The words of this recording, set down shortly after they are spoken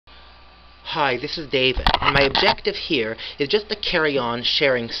Hi, this is David, and my objective here is just to carry on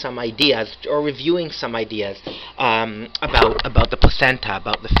sharing some ideas or reviewing some ideas about the placenta,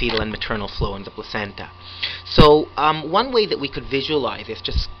 about the fetal and maternal flow in the placenta. So one way that we could visualize this,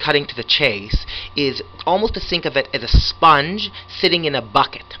 just cutting to the chase, is almost to think of it as a sponge sitting in a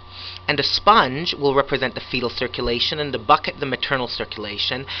bucket. And the sponge will represent the fetal circulation and the bucket the maternal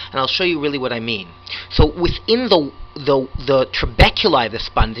circulation, and I'll show you really what I mean. So within the trabeculi of the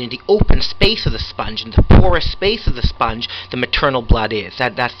sponge, in the open space of the sponge, in the porous space of the sponge, the maternal blood is.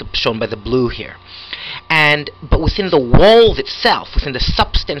 That's shown by the blue here. But within the walls itself, within the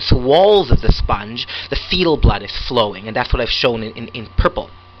substance walls of the sponge, the fetal blood is flowing, and that's what I've shown in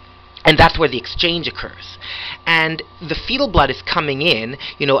purple. And that's where the exchange occurs. And the fetal blood is coming in,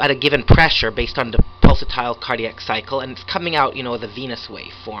 at a given pressure based on the pulsatile cardiac cycle, and it's coming out, as a venous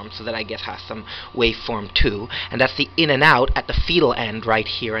waveform, so that I guess has some waveform too. And that's the in and out at the fetal end right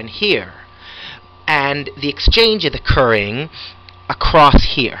here and here. And the exchange is occurring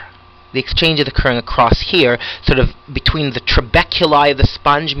across here. The exchange is occurring across here, sort of between the trabeculi of the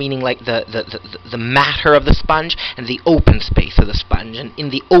sponge, meaning like the matter of the sponge, and the open space of the sponge. And in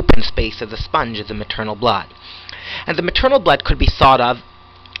the open space of the sponge is the maternal blood. And the maternal blood could be thought of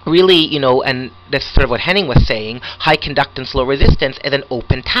really, and that's sort of what Henning was saying, high conductance, low resistance as an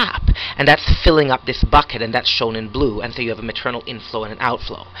open tap. And that's filling up this bucket, and that's shown in blue. And so you have a maternal inflow and an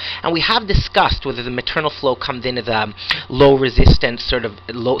outflow. And we have discussed whether the maternal flow comes in as a low resistance, sort of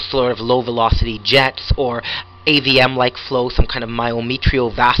low velocity jets, or AVM-like flow, some kind of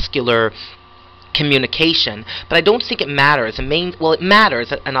myometrial vascular communication, but I don't think it matters. It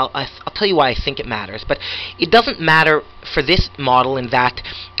matters, and I'll tell you why I think it matters, but it doesn't matter for this model in that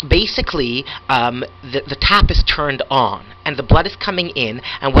basically the tap is turned on and the blood is coming in,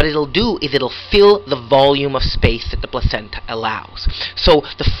 and what it'll do is it'll fill the volume of space that the placenta allows. So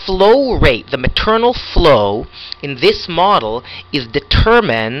the flow rate, the maternal flow in this model is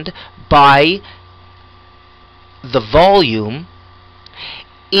determined by the volume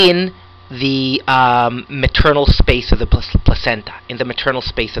in the maternal space of the placenta, in the maternal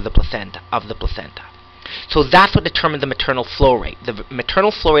space of the placenta. So that's what determines the maternal flow rate. The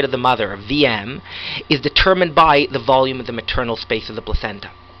maternal flow rate of the mother, VM, is determined by the volume of the maternal space of the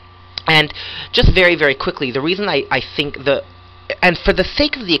placenta. And just very, very quickly, the reason I think and for the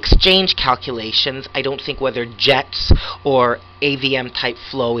sake of the exchange calculations, I don't think whether jets or AVM type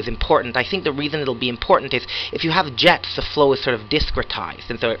flow is important. I think the reason it'll be important is if you have jets, the flow is sort of discretized,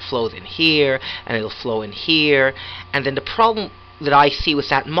 and so it flows in here and it'll flow in here. And then the problem that I see with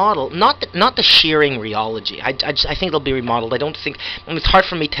that model, not the shearing rheology. I think it'll be remodeled. I don't think, it's hard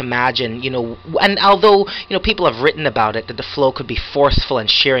for me to imagine, and although, people have written about it, that the flow could be forceful and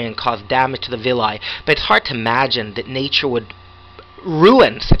shearing and cause damage to the villi, but it's hard to imagine that nature would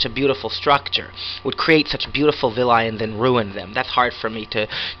ruin such a beautiful structure, would create such beautiful villi and then ruin them. That's hard for me to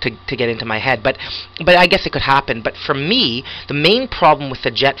get into my head, but I guess it could happen. But for me, the main problem with the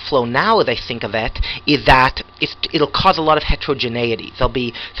jet flow now, as I think of it, is that it'll cause a lot of heterogeneity. There'll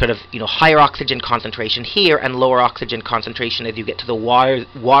be sort of higher oxygen concentration here and lower oxygen concentration as you get to the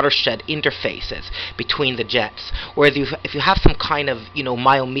watershed interfaces between the jets. Whereas if you have some kind of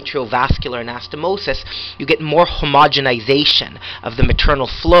myometrial vascular anastomosis, you get more homogenization of the maternal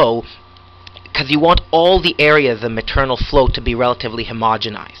flow, because you want all the areas of the maternal flow to be relatively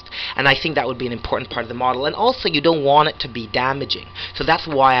homogenized. And I think that would be an important part of the model. And also, you don't want it to be damaging. So that's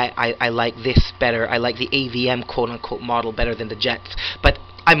why I like this better. I like the AVM quote-unquote model better than the jets. But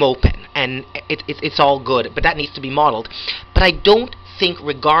I'm open, and it's all good. But that needs to be modeled. But I don't think,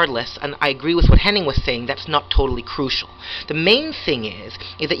 regardless, and I agree with what Henning was saying, that's not totally crucial. The main thing is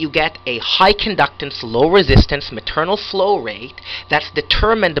that you get a high conductance, low resistance maternal flow rate that's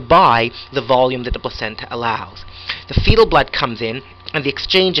determined by the volume that the placenta allows. The fetal blood comes in, and the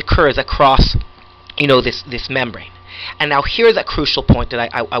exchange occurs across, this membrane. And now here's a crucial point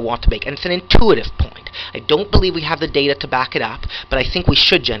that I want to make, and it's an intuitive point. I don't believe we have the data to back it up, but I think we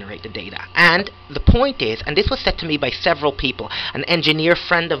should generate the data. And the point is, and this was said to me by several people, an engineer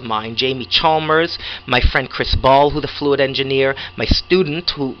friend of mine, Jamie Chalmers, my friend Chris Ball, who's a fluid engineer, my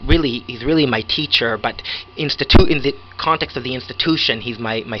student, who he's really my teacher, but in the context of the institution, he's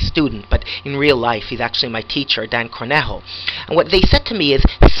my student, but in real life, he's actually my teacher, Dan Cornejo. And what they said to me is,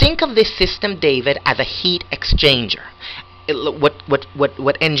 think of this system, David, as a heat exchanger.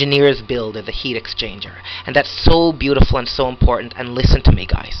 What engineers build as a heat exchanger. And that's so beautiful and so important. And listen to me,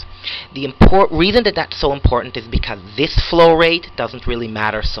 guys. The reason that that's so important is because this flow rate doesn't really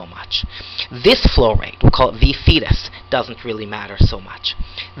matter so much. This flow rate, we'll call it V fetus, doesn't really matter so much.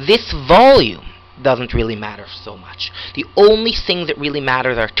 This volume doesn't really matter so much. The only thing that really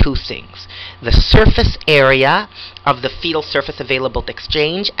matters are two things: the surface area of the fetal surface available to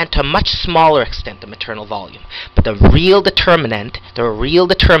exchange, and to a much smaller extent the maternal volume. But the real determinant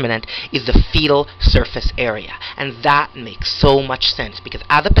is the fetal surface area. And that makes so much sense, because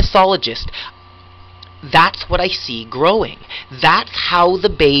as a pathologist, that's what I see growing. That's how the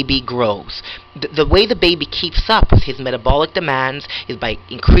baby grows. The way the baby keeps up with his metabolic demands is by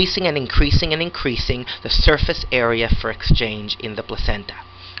increasing and increasing and increasing the surface area for exchange in the placenta.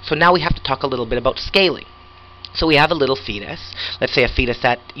 So now we have to talk a little bit about scaling. So we have a little fetus, let's say a fetus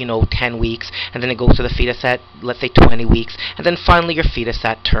at 10 weeks, and then it goes to the fetus at, let's say, 20 weeks, and then finally your fetus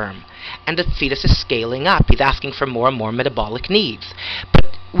at term. And the fetus is scaling up. He's asking for more and more metabolic needs. But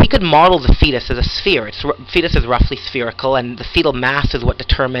we could model the fetus as a sphere. Fetus is roughly spherical, and the fetal mass is what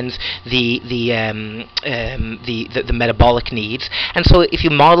determines the metabolic needs. And so if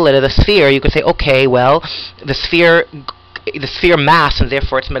you model it as a sphere, you could say, okay, well, the sphere mass, and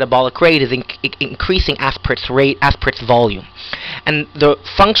therefore its metabolic rate, is increasing as per its volume. And the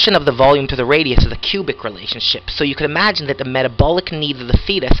function of the volume to the radius is a cubic relationship. So you can imagine that the metabolic needs of the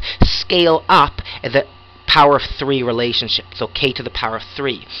fetus scale up as a power of 3 relationship. So k to the power of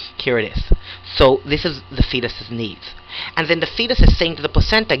 3. Here it is. So this is the fetus's needs. And then the fetus is saying to the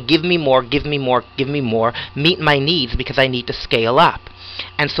placenta, give me more, give me more, give me more, meet my needs because I need to scale up.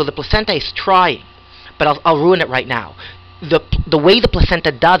 And so the placenta is trying. But I'll ruin it right now. The way the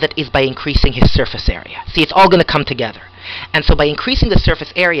placenta does it is by increasing his surface area. See, it's all going to come together. And so by increasing the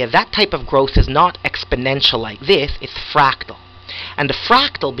surface area, that type of growth is not exponential like this, it's fractal. And the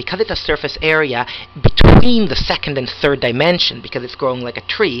fractal, because it's a surface area between the second and third dimension, because it's growing like a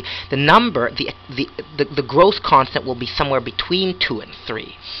tree, the growth constant will be somewhere between 2 and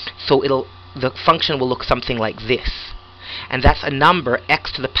 3. So the function will look something like this. And that's a number,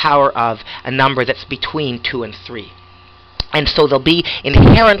 x to the power of a number that's between 2 and 3. And so there'll be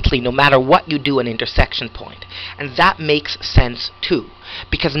inherently, no matter what you do, an intersection point. And that makes sense too.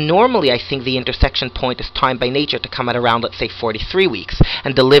 Because normally I think the intersection point is timed by nature to come at around, let's say, 43 weeks.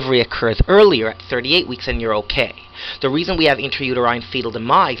 And delivery occurs earlier at 38 weeks and you're okay. The reason we have intrauterine fetal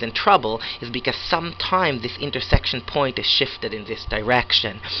demise and trouble is because sometimes this intersection point is shifted in this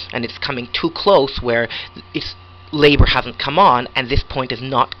direction. And it's coming too close where labor hasn't come on, and this point is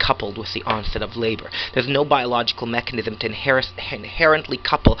not coupled with the onset of labor. There's no biological mechanism to inherently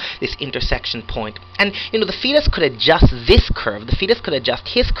couple this intersection point. And, the fetus could adjust this curve. The fetus could adjust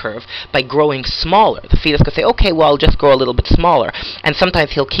his curve by growing smaller. The fetus could say, okay, well, I'll just grow a little bit smaller. And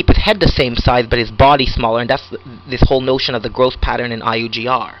sometimes he'll keep his head the same size, but his body smaller, and that's this whole notion of the growth pattern in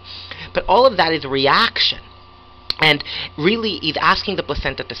IUGR. But all of that is reaction. And really, he's asking the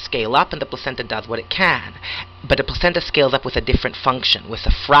placenta to scale up, and the placenta does what it can. But the placenta scales up with a different function, with a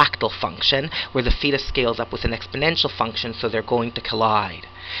fractal function, where the fetus scales up with an exponential function, so they're going to collide.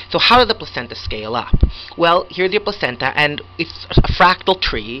 So how does the placenta scale up? Well, here's your placenta, and it's a fractal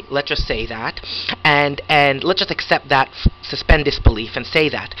tree, let's just say that, and let's just accept that, suspend disbelief, and say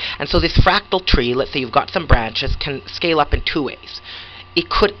that. And so this fractal tree, let's say you've got some branches, can scale up in 2 ways. It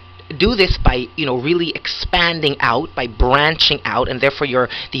could do this by, really expanding out, by branching out, and therefore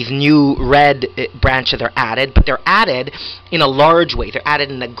these new red branches are added, but they're added in a large way. They're added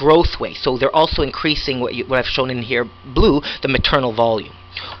in a growth way. So they're also increasing what I've shown in here, blue, the maternal volume.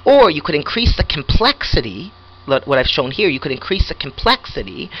 Or you could increase the complexity, what I've shown here, you could increase the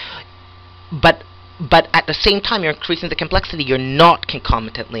complexity, but at the same time you're increasing the complexity, you're not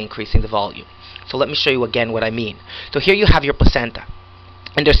concomitantly increasing the volume. So let me show you again what I mean. So here you have your placenta.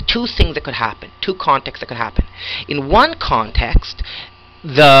 And there's 2 things that could happen, 2 contexts that could happen. In one context,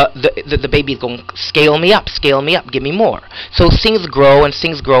 the baby is going, scale me up, give me more. So things grow and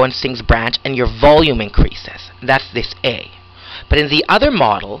things grow and things branch, and your volume increases. That's this A. But in the other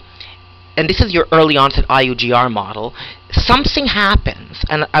model, and this is your early onset IUGR model, something happens,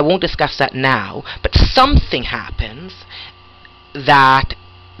 and I won't discuss that now, but something happens that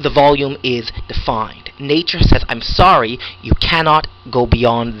the volume is defined. Nature says, I'm sorry, you cannot go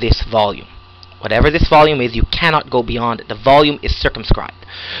beyond this volume. Whatever this volume is, you cannot go beyond it. The volume is circumscribed.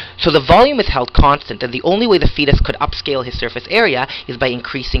 So the volume is held constant, and the only way the fetus could upscale his surface area is by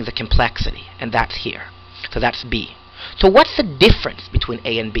increasing the complexity, and that's here. So that's B. So what's the difference between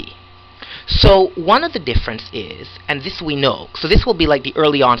A and B? So one of the difference is, and this we know, so this will be like the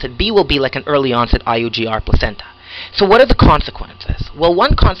early onset, B will be like an early onset IUGR placenta. So what are the consequences? Well,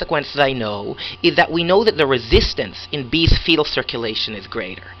 one consequence that I know is that we know that the resistance in B's fetal circulation is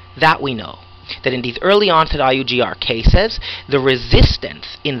greater. That we know. That in these early onset IUGR cases, the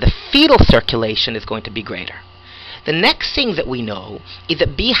resistance in the fetal circulation is going to be greater. The next thing that we know is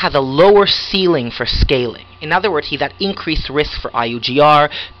that B has a lower ceiling for scaling. In other words, he's at increased risk for IUGR,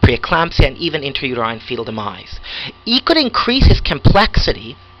 preeclampsia, and even intrauterine fetal demise. E could increase his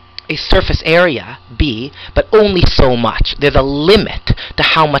complexity, a surface area, B, but only so much. There's a limit to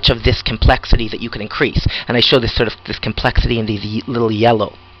how much of this complexity that you can increase. And I show this this complexity in these little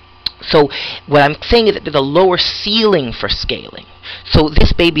yellow. So what I'm saying is that there's a lower ceiling for scaling. So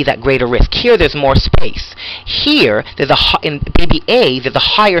this baby's at greater risk. Here there's more space. Here, in baby A, there's a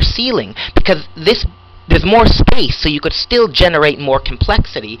higher ceiling because there's more space, so you could still generate more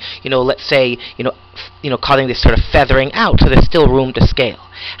complexity, let's say, causing this sort of feathering out, so there's still room to scale.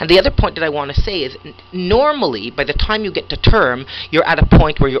 And the other point that I want to say is, normally, by the time you get to term, you're at a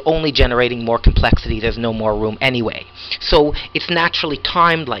point where you're only generating more complexity, there's no more room anyway. So it's naturally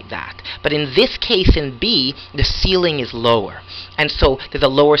timed like that. But in this case, in B, the ceiling is lower. And so there's a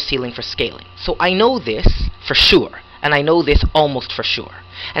lower ceiling for scaling. So I know this for sure, and I know this almost for sure.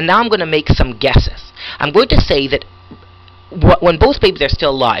 And now I'm going to make some guesses. I'm going to say that when both babies are still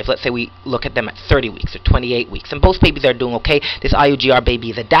alive, let's say we look at them at 30 weeks or 28 weeks, and both babies are doing okay, this IUGR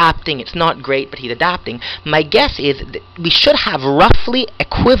baby is adapting, it's not great, but he's adapting, my guess is that we should have roughly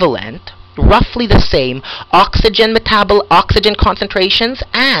equivalent, roughly the same oxygen concentrations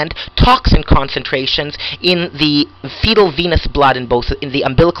and toxin concentrations in the fetal venous blood in the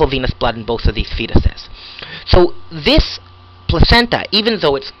umbilical venous blood in both of these fetuses. So this placenta, even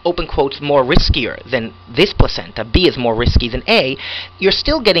though it's, open quotes, more riskier than this placenta, B is more risky than A, you're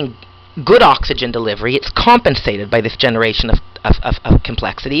still getting good oxygen delivery. It's compensated by this generation of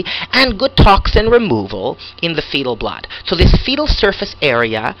complexity, and good toxin removal in the fetal blood. So this fetal surface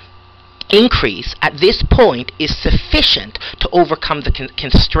area increase at this point is sufficient to overcome the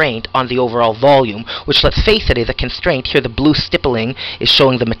constraint on the overall volume, which, let's face it, is a constraint. Here the blue stippling is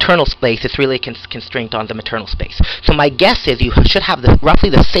showing the maternal space. It's really a constraint on the maternal space. So my guess is you should have roughly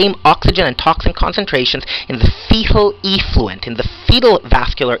the same oxygen and toxin concentrations in the fetal effluent, in the fetal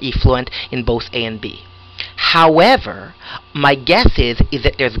vascular effluent in both A and B. However, my guess is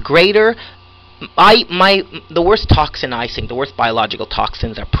that there's greater the worst toxin I think, the worst biological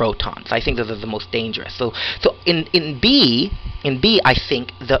toxins are protons. I think those are the most dangerous. So in B, I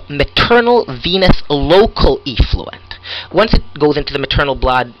think the maternal venous local effluent, once it goes into the maternal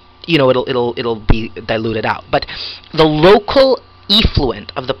blood, it'll be diluted out. But the local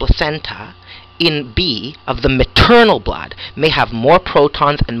effluent of the placenta in B of the maternal blood may have more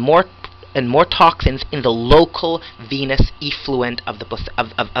protons and more toxins in the local venous effluent of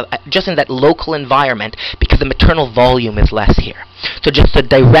just in that local environment, because the maternal volume is less here. So just the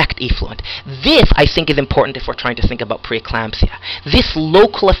direct effluent. This, I think, is important if we're trying to think about preeclampsia. This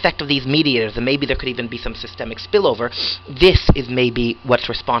local effect of these mediators, and maybe there could even be some systemic spillover, this is maybe what's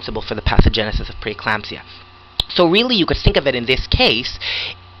responsible for the pathogenesis of preeclampsia. So really, you could think of it in this case.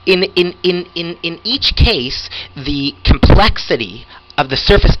 In each case, the complexity of the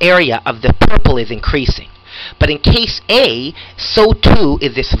surface area of the purple is increasing. But in case A, so too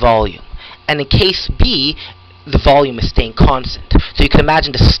is this volume. And in case B, the volume is staying constant. So you can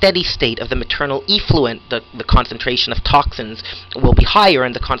imagine the steady state of the maternal effluent, the concentration of toxins will be higher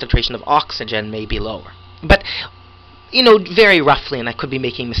and the concentration of oxygen may be lower. But very roughly, and I could be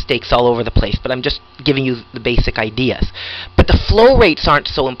making mistakes all over the place, but I'm just giving you the basic ideas. But the flow rates aren't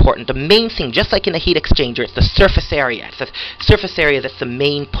so important. The main thing, just like in a heat exchanger, it's the surface area. It's the surface area that's the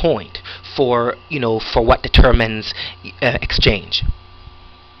main point for what determines exchange.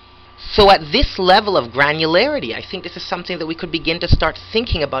 So at this level of granularity, I think this is something that we could begin to start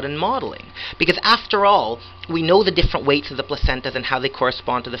thinking about and modeling. Because after all, we know the different weights of the placentas and how they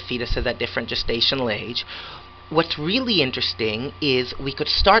correspond to the fetuses at different gestational age. What's really interesting is we could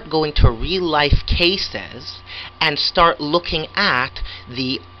start going to real-life cases and start looking at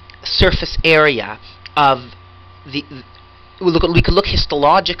the surface area of we could look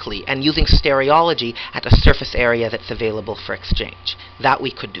histologically and using stereology at a surface area that's available for exchange. That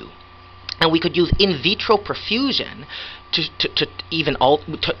we could do. And we could use in vitro perfusion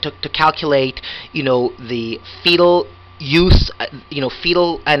to calculate, the fetal use,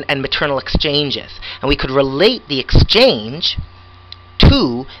 fetal and maternal exchanges. And we could relate the exchange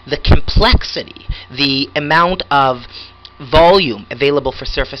to the complexity, the amount of volume available for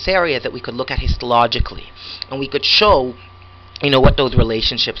surface area that we could look at histologically. And we could show what those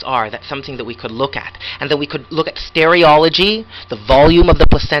relationships are. That's something that we could look at. And then we could look at stereology, the volume of the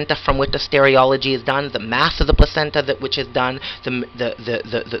placenta from which the stereology is done, the mass of the placenta which is done, the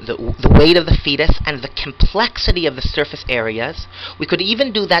weight of the fetus, and the complexity of the surface areas. We could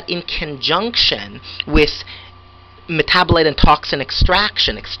even do that in conjunction with metabolite and toxin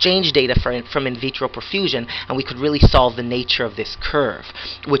extraction, exchange data from in vitro perfusion, and we could really solve the nature of this curve,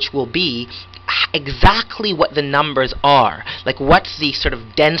 which will be exactly what the numbers are, like what's the sort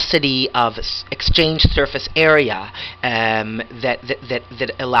of density of exchange surface area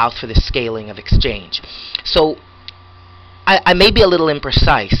that allows for the scaling of exchange. So I may be a little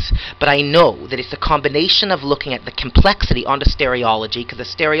imprecise, but I know that it's a combination of looking at the complexity onto stereology, because the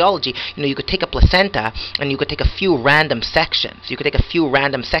stereology, you could take a placenta and you could take a few random sections. You could take a few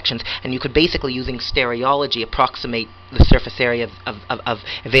random sections and you could basically, using stereology, approximate the surface area of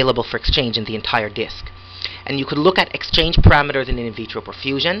available for exchange in the entire disk. And you could look at exchange parameters in vitro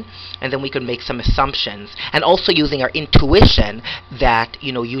perfusion, and then we could make some assumptions, and also using our intuition that,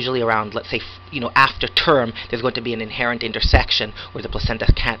 usually around, let's say, after term, there's going to be an inherent intersection where the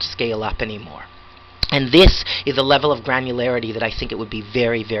placenta can't scale up anymore. And this is a level of granularity that I think it would be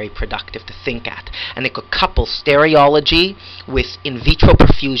very, very productive to think at. And it could couple stereology with in vitro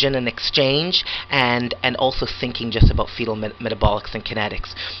perfusion and exchange, and also thinking just about fetal metabolics and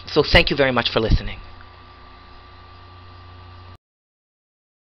kinetics. So thank you very much for listening.